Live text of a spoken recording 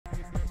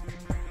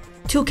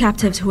Two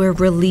captives who were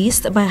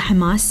released by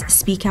Hamas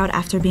speak out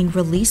after being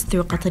released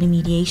through Qatari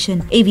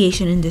mediation.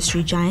 Aviation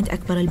industry giant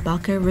Akbar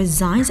al-Bakr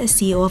resigns as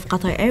CEO of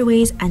Qatar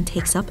Airways and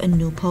takes up a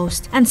new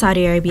post. And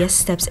Saudi Arabia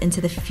steps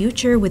into the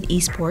future with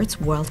Esports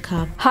World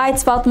Cup. Hi,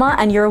 it's Fatma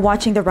and you're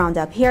watching the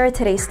Roundup. Here are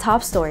today's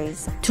top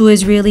stories. Two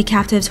Israeli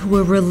captives who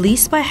were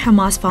released by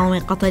Hamas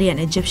following Qatari and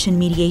Egyptian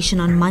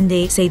mediation on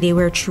Monday say they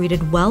were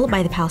treated well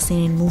by the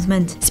Palestinian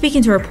movement.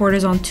 Speaking to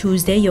reporters on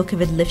Tuesday,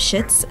 Yocheved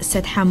Lifshitz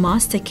said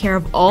Hamas took care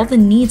of all the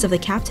needs of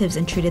the captives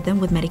and treated them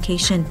with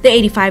medication. The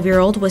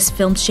 85-year-old was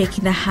filmed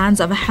shaking the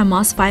hands of a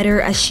Hamas fighter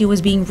as she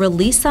was being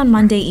released on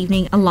Monday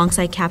evening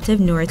alongside captive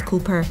Nurit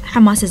Cooper.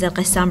 Hamas's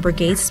Al-Qassam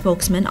Brigade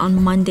spokesman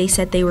on Monday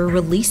said they were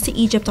released to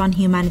Egypt on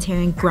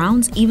humanitarian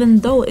grounds even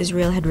though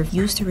Israel had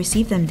refused to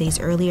receive them days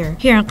earlier.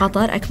 Here in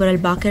Qatar, Akbar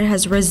al-Bakr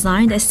has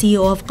resigned as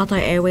CEO of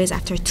Qatar Airways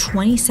after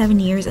 27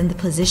 years in the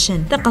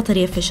position. The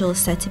Qatari official is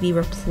said to be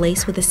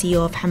replaced with the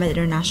CEO of Hamad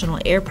International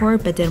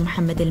Airport, Badr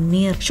Mohammed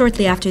Al-Mir.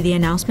 Shortly after the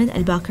announcement,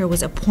 al-Bakr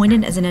was appointed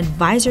as an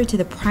advisor to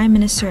the Prime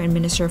Minister and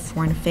Minister of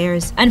Foreign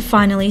Affairs. And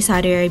finally,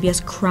 Saudi Arabia's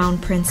Crown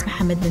Prince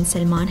Mohammed bin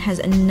Salman has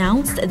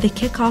announced the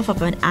kickoff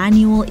of an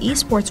annual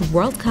Esports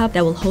World Cup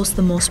that will host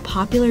the most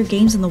popular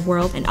games in the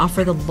world and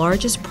offer the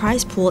largest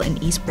prize pool in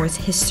esports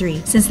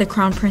history. Since the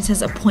Crown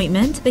Prince's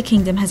appointment, the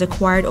kingdom has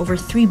acquired over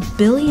 $3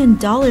 billion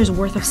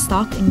worth of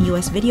stock in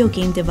US video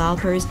game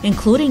developers,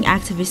 including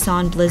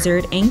Activision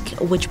Blizzard Inc.,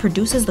 which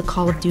produces the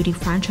Call of Duty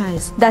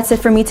franchise. That's it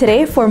for me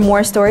today. For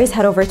more stories,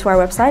 head over to our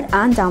website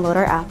and download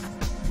our app.